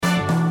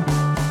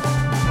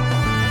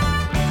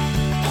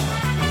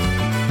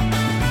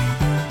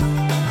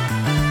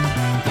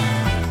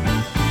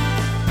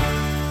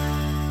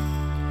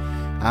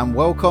and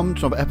welcome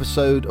to another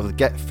episode of the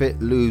Get Fit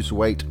Lose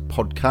Weight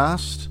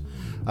podcast.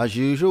 As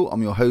usual,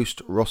 I'm your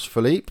host, Ross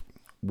Philippe.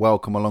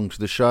 Welcome along to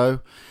the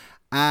show.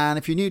 And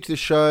if you're new to the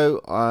show,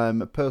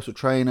 I'm a personal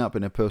trainer. I've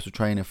been a personal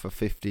trainer for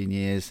 15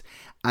 years.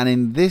 And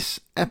in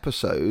this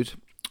episode,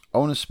 I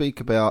want to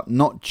speak about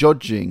not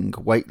judging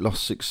weight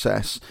loss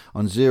success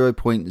on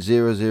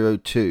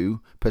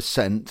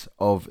 0.002%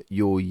 of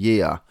your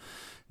year.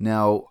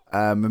 Now,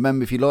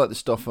 remember, if you like the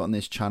stuff on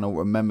this channel,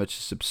 remember to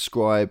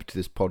subscribe to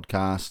this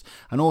podcast.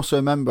 And also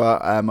remember,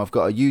 I've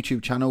got a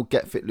YouTube channel,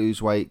 Get Fit Lose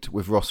Weight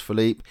with Ross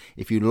Philippe.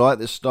 If you like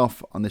the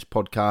stuff on this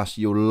podcast,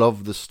 you'll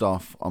love the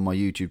stuff on my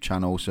YouTube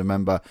channel. So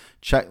remember,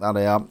 check that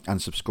out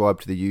and subscribe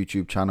to the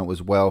YouTube channel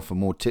as well for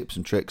more tips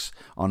and tricks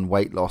on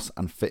weight loss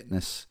and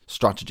fitness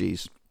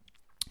strategies.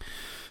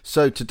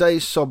 So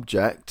today's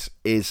subject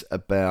is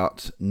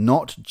about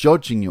not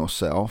judging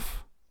yourself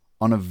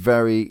on a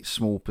very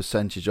small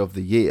percentage of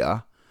the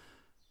year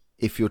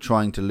if you're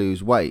trying to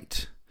lose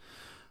weight.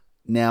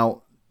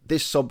 Now,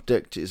 this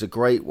subject is a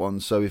great one.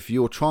 So if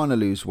you're trying to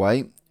lose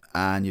weight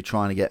and you're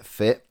trying to get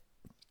fit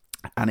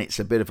and it's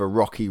a bit of a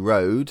rocky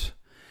road,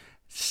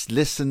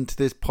 listen to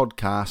this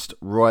podcast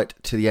right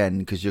to the end,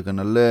 because you're going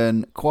to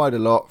learn quite a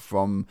lot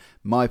from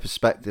my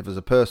perspective as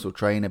a personal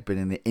trainer, been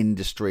in the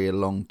industry a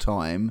long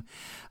time.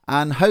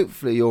 And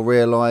hopefully you'll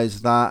realise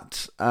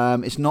that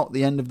it's not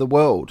the end of the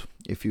world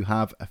if you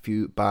have a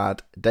few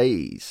bad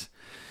days.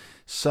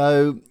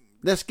 So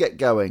let's get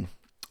going.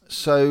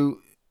 So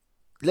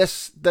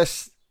let's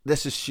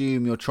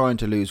assume you're trying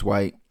to lose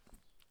weight.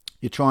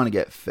 You're trying to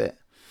get fit.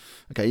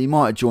 Okay, you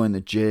might join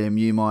the gym.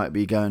 You might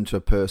be going to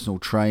a personal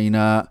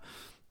trainer.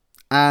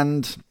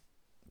 And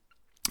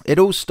it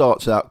all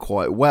starts out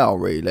quite well,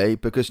 really,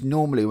 because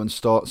normally when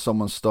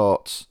someone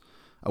starts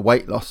a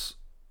weight loss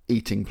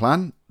eating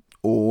plan,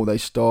 or they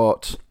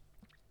start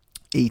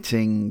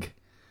eating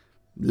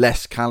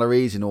less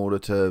calories in order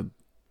to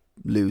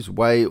lose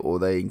weight, or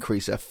they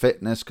increase their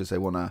fitness because they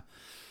want to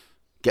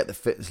get the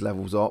fitness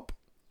levels up,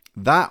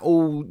 that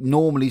all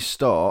normally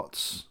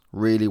starts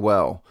really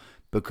well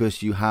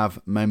because you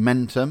have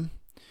momentum,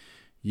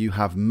 you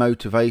have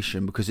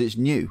motivation because it's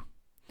new.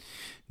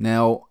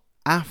 Now,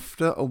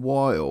 after a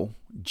while,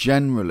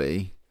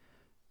 generally,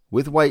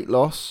 with weight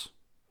loss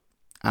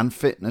and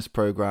fitness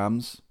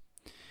programs,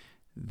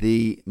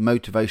 the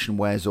motivation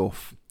wears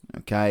off,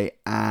 okay?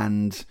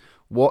 And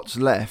what's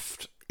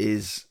left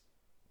is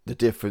the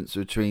difference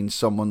between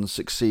someone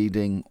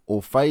succeeding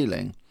or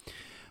failing.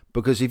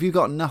 Because if you've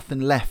got nothing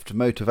left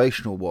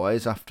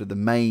motivational-wise after the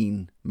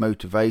main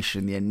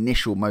motivation, the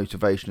initial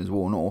motivation is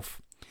worn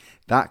off,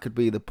 that could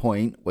be the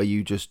point where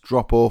you just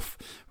drop off,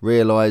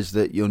 realise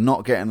that you're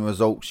not getting the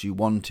results you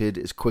wanted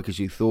as quick as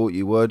you thought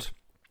you would,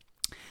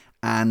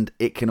 and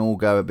it can all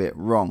go a bit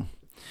wrong.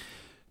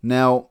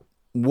 Now,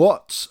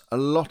 what a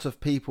lot of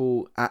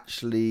people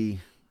actually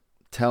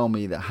tell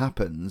me that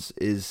happens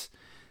is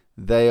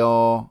they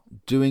are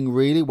doing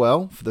really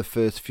well for the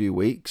first few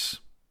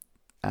weeks.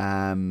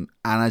 And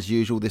as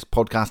usual, this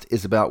podcast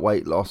is about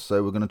weight loss,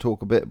 so we're going to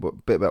talk a bit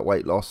about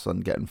weight loss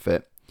and getting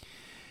fit.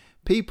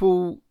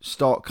 People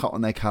start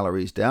cutting their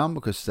calories down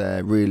because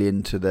they're really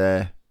into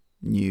their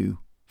new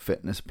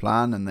fitness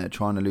plan and they're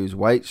trying to lose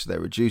weight, so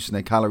they're reducing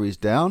their calories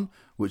down,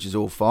 which is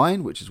all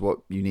fine, which is what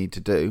you need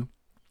to do.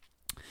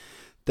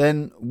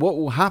 Then what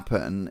will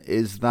happen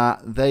is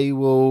that they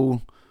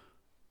will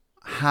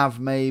have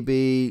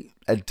maybe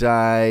a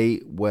day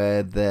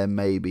where they're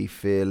maybe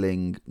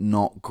feeling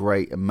not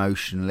great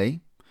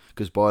emotionally,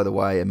 because by the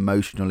way,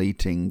 emotional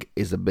eating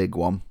is a big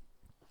one.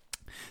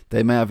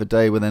 They may have a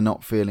day where they're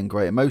not feeling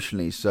great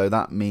emotionally, so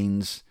that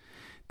means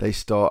they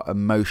start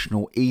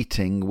emotional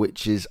eating,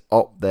 which is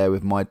up there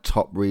with my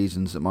top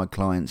reasons that my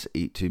clients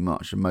eat too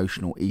much.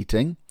 Emotional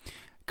eating,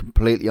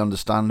 completely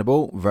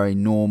understandable, very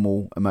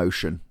normal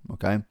emotion,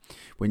 okay?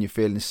 When you're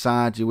feeling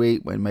sad, you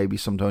eat. When maybe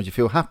sometimes you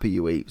feel happy,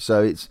 you eat.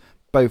 So it's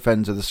both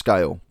ends of the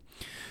scale.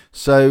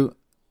 So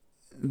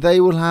they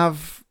will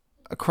have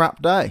a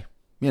crap day.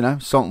 You know,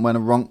 something went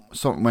wrong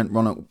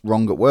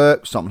at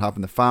work, something happened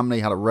in the family,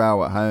 had a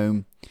row at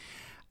home,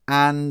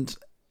 and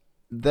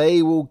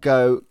they will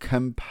go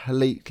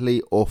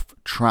completely off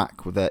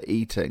track with their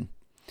eating.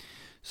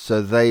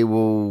 So they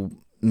will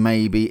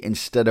maybe,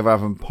 instead of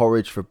having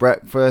porridge for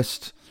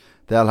breakfast,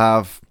 they'll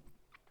have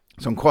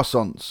some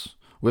croissants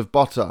with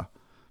butter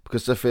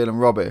because they're feeling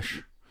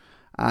rubbish.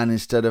 And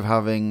instead of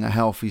having a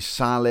healthy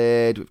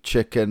salad with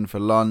chicken for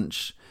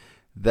lunch,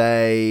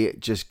 they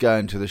just go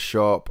into the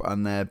shop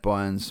and they're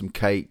buying some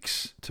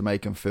cakes to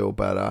make them feel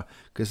better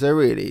because they're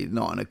really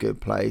not in a good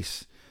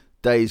place.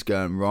 Days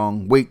going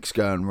wrong, weeks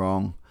going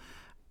wrong.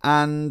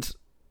 And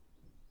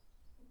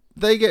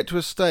they get to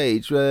a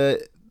stage where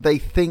they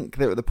think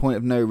they're at the point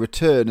of no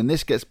return. And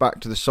this gets back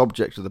to the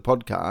subject of the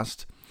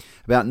podcast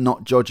about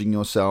not judging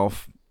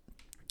yourself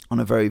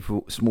on a very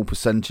small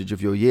percentage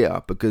of your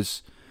year.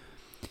 Because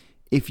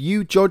if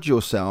you judge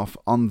yourself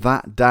on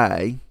that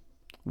day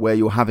where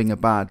you're having a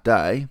bad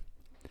day,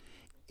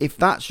 if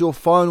that's your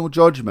final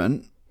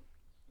judgment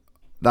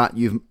that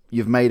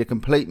you've made a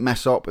complete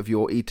mess up of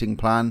your eating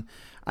plan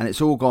and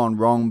it's all gone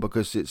wrong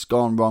because it's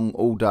gone wrong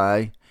all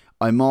day,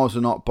 I might as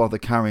well not bother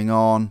carrying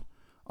on.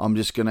 I'm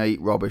just going to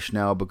eat rubbish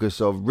now because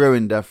I've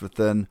ruined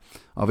everything.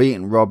 I've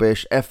eaten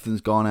rubbish.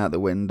 Everything's gone out the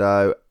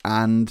window.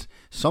 And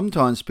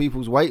sometimes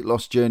people's weight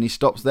loss journey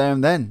stops there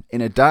and then in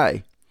a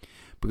day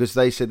because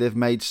they said they've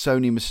made so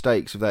many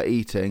mistakes with their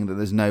eating that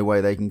there's no way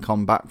they can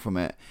come back from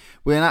it.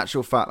 Well, in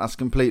actual fact, that's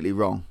completely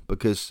wrong,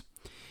 because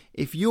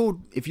if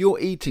your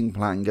eating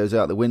plan goes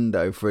out the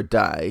window for a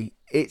day,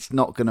 it's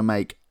not going to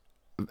make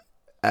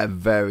a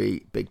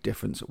very big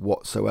difference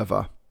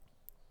whatsoever.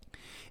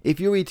 If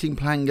your eating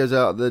plan goes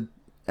out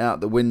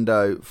the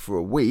window for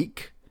a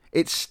week,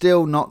 it's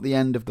still not the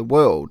end of the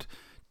world.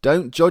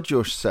 Don't judge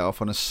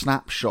yourself on a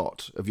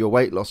snapshot of your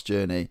weight loss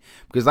journey,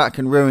 because that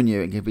can ruin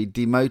you. It can be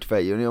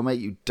demotivate you, and it'll make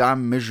you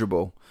damn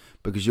miserable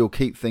because you'll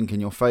keep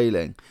thinking you're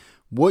failing.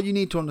 What you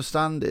need to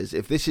understand is,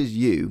 if this is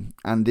you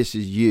and this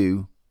is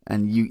you,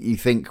 and you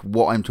think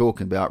what I'm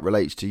talking about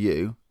relates to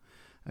you,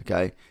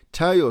 okay,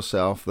 tell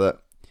yourself that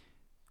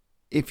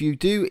if you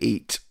do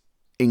eat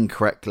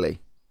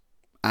incorrectly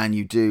and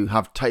you do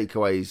have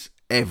takeaways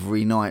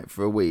every night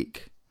for a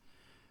week,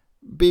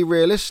 be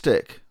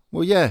realistic.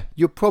 Well, yeah,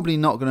 you're probably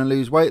not going to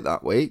lose weight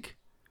that week.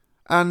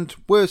 And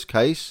worst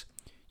case,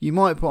 you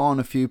might put on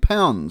a few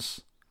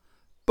pounds.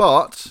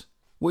 But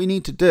what you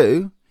need to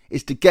do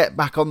is to get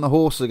back on the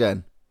horse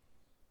again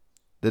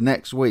the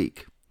next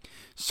week.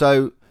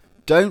 So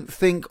don't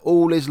think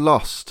all is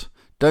lost.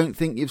 Don't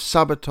think you've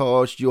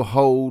sabotaged your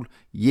whole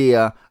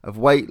year of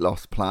weight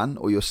loss plan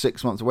or your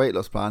 6 months weight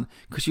loss plan,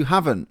 because you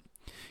haven't.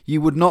 You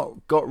would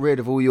not got rid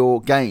of all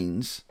your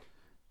gains.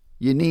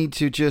 You need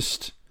to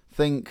just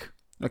think,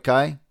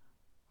 okay,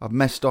 I've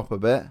messed up a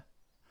bit,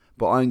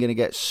 but I'm going to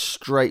get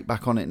straight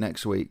back on it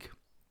next week.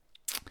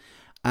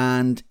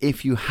 And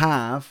if you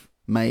have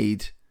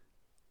made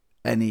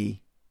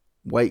any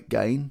weight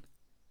gain,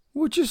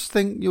 well, just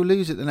think you'll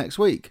lose it the next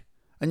week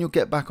and you'll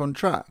get back on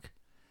track.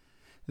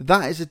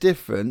 That is the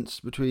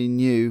difference between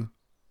you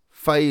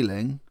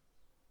failing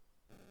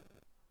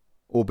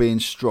or being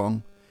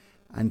strong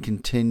and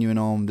continuing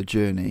on the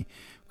journey.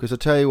 Because I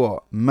tell you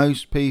what,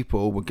 most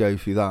people will go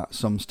through that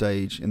some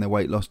stage in their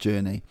weight loss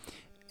journey.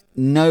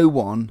 No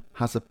one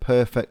has a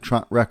perfect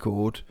track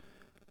record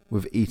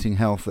with eating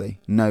healthy.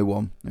 No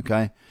one,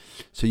 okay?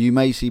 So you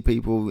may see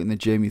people in the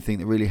gym, you think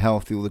they're really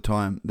healthy all the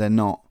time. They're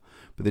not.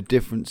 But the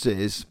difference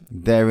is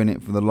they're in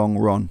it for the long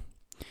run.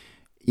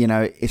 You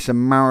know, it's a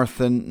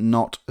marathon,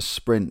 not a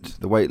sprint,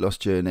 the weight loss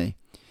journey.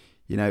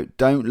 You know,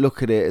 don't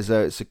look at it as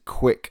though it's a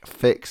quick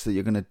fix that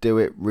you're going to do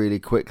it really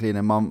quickly in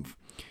a month.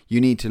 You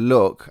need to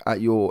look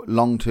at your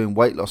long-term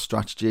weight loss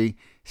strategy,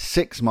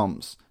 6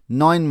 months,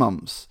 9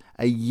 months,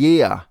 a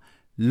year.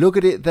 Look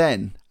at it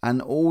then, and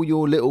all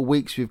your little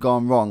weeks you've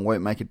gone wrong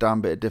won't make a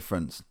damn bit of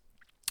difference.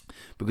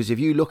 Because if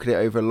you look at it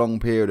over a long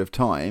period of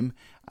time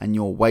and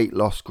your weight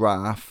loss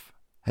graph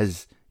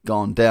has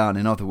gone down,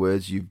 in other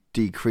words, you've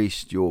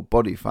decreased your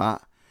body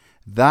fat,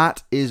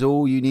 that is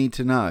all you need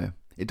to know.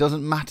 It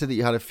doesn't matter that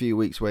you had a few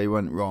weeks where you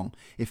went wrong.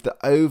 If the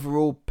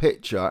overall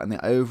picture and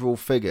the overall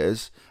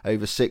figures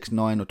over 6,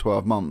 9 or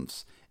 12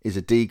 months is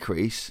a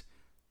decrease,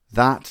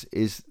 that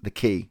is the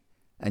key.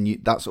 And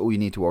that's all you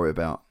need to worry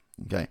about.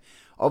 Okay.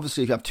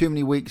 Obviously, if you have too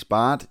many weeks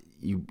bad,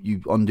 you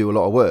undo a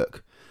lot of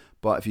work.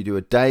 But if you do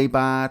a day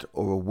bad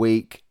or a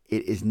week,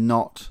 it is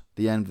not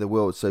the end of the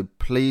world. So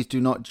please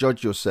do not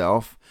judge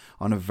yourself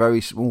on a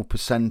very small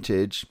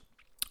percentage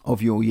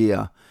of your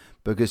year,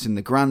 because in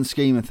the grand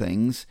scheme of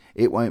things,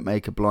 it won't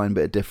make a blind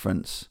bit of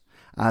difference.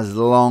 As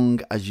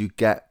long as you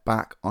get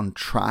back on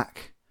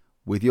track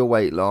with your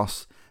weight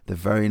loss the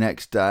very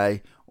next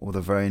day or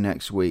the very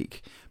next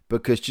week.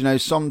 Because, you know,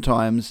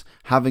 sometimes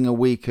having a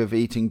week of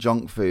eating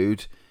junk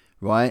food,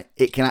 right,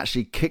 it can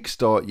actually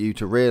kickstart you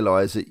to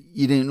realise that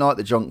you didn't like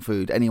the junk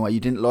food anyway. You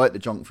didn't like the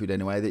junk food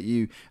anyway, that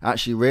you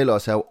actually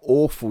realise how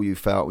awful you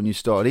felt when you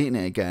started eating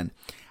it again.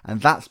 And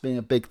that's been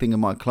a big thing of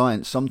my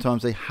clients.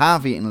 Sometimes they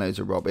have eaten loads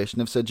of rubbish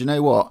and have said, you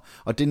know what,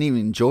 I didn't even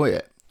enjoy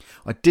it.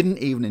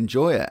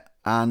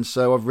 And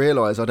so I've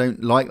realised I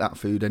don't like that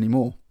food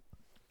anymore.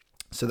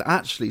 So that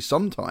actually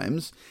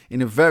sometimes,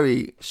 in a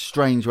very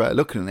strange way of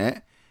looking at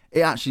it,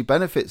 it actually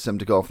benefits them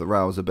to go off the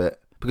rails a bit,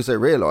 because they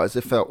realise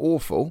they felt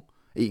awful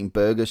eating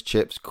burgers,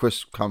 chips,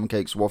 crisp, crumb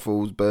cakes,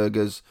 waffles,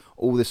 burgers,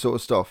 all this sort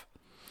of stuff.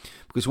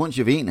 Because once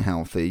you've eaten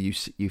healthy,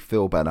 you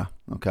feel better,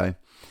 okay?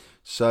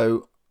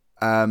 So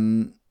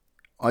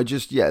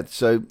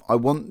so I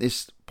want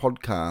this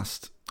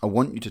podcast, I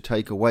want you to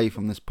take away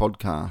from this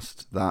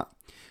podcast that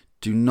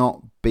do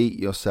not beat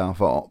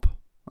yourself up,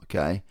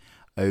 okay,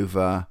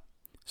 over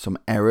some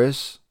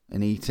errors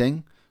in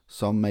eating,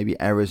 some maybe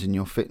errors in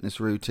your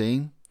fitness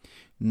routine.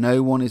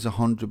 No one is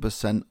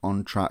 100%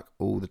 on track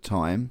all the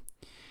time.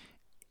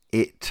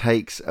 It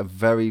takes a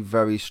very,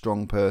 very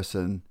strong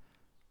person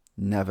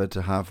never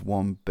to have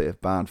one bit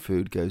of bad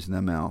food goes in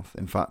their mouth.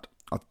 In fact,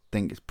 I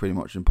think it's pretty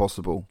much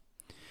impossible.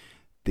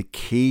 The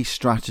key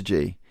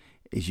strategy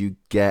is you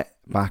get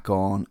back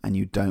on and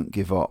you don't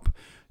give up.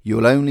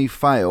 You'll only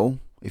fail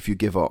if you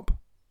give up,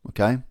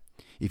 okay?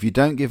 If you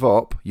don't give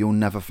up, you'll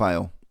never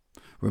fail,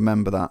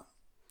 Remember that.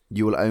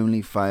 You will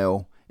only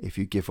fail if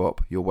you give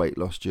up your weight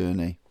loss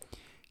journey.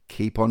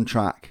 Keep on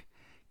track.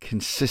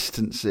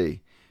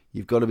 Consistency.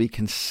 You've got to be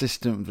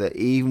consistent with it.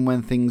 Even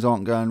when things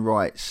aren't going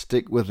right,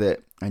 stick with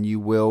it and you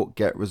will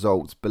get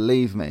results.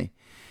 Believe me,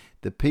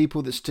 the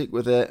people that stick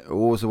with it are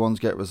always the ones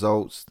that get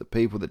results. The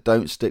people that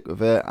don't stick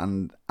with it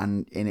and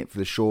in it for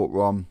the short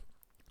run,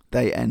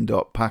 they end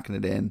up packing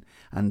it in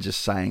and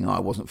just saying, oh,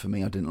 it wasn't for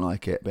me, I didn't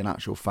like it. But in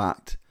actual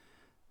fact,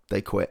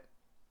 they quit.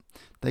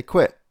 They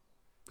quit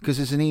because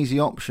it's an easy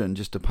option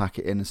just to pack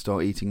it in and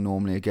start eating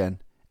normally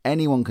again.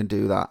 Anyone can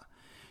do that.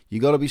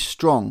 You got to be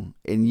strong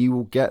and you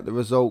will get the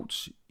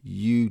results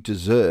you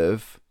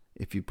deserve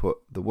if you put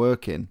the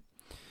work in.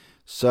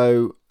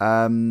 So,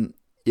 at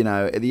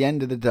the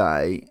end of the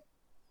day,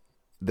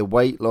 the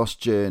weight loss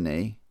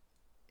journey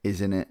is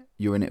in it.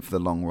 You're in it for the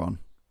long run.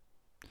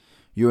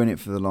 You're in it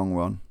for the long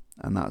run.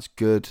 And that's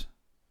good,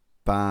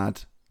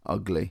 bad,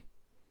 ugly.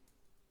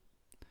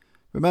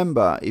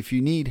 Remember, if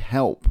you need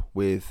help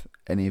with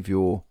any of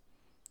your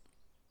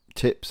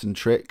tips and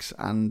tricks,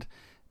 and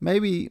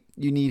maybe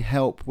you need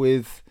help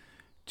with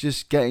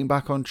just getting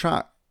back on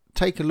track,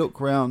 take a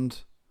look around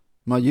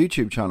my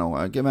YouTube channel.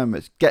 Remember,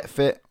 it's Get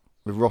Fit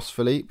with Ross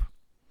Philippe,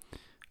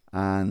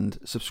 and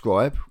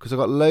subscribe because I've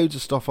got loads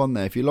of stuff on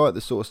there. If you like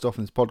the sort of stuff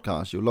in this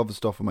podcast, you'll love the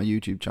stuff on my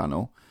YouTube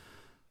channel.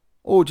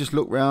 Or just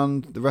look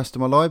around the rest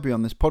of my library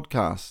on this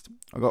podcast.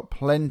 I've got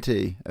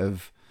plenty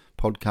of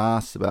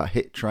podcasts about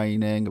HIIT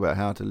training, about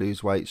how to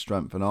lose weight,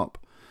 strengthen up.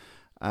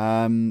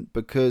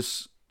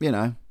 Because,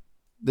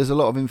 there's a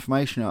lot of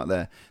information out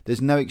there.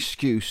 There's no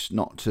excuse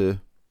not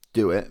to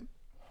do it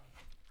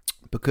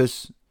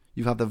because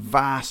you've had the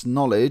vast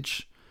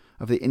knowledge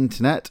of the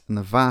internet and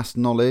the vast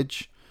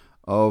knowledge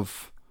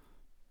of,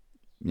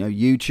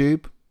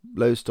 YouTube,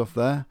 loads of stuff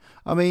there.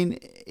 I mean,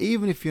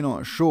 even if you're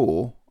not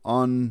sure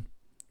on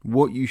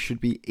what you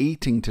should be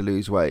eating to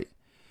lose weight,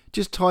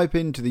 just type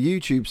into the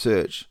YouTube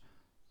search,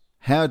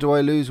 how do I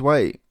lose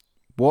weight?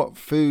 What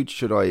food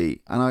should I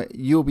eat? And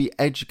you'll be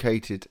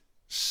educated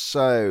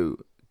so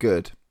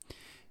good.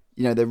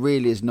 There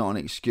really is not an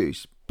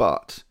excuse,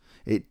 but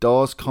it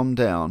does come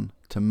down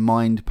to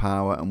mind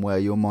power and where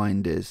your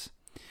mind is.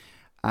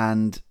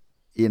 And,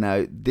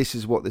 this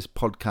is what this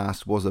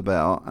podcast was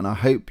about. And I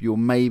hope you're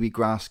maybe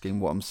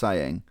grasping what I'm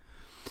saying.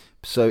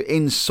 So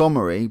in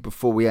summary,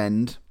 before we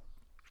end,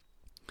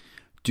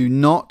 do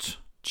not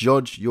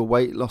judge your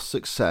weight loss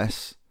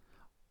success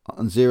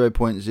on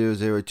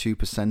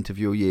 0.002% of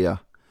your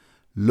year.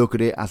 Look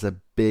at it as a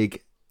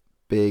big,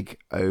 big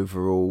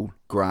overall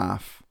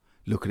graph.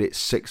 Look at it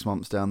 6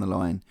 months down the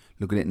line.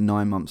 Look at it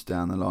 9 months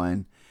down the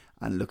line.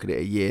 And look at it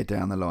a year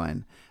down the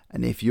line.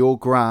 And if your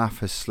graph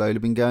has slowly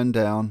been going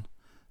down,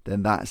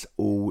 then that's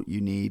all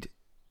you need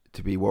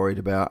to be worried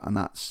about. And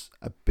that's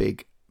a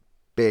big,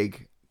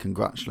 big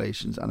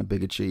congratulations and a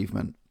big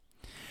achievement.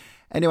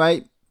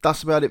 Anyway,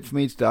 that's about it for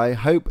me today.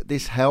 Hope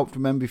this helped.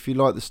 Remember, if you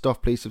like the stuff,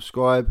 please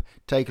subscribe.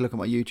 Take a look at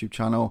my YouTube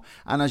channel.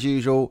 And as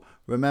usual,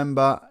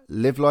 remember,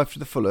 live life to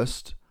the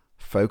fullest,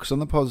 focus on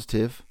the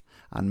positive,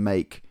 and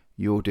make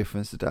your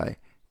difference today.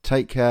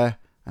 Take care,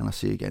 and I'll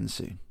see you again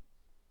soon.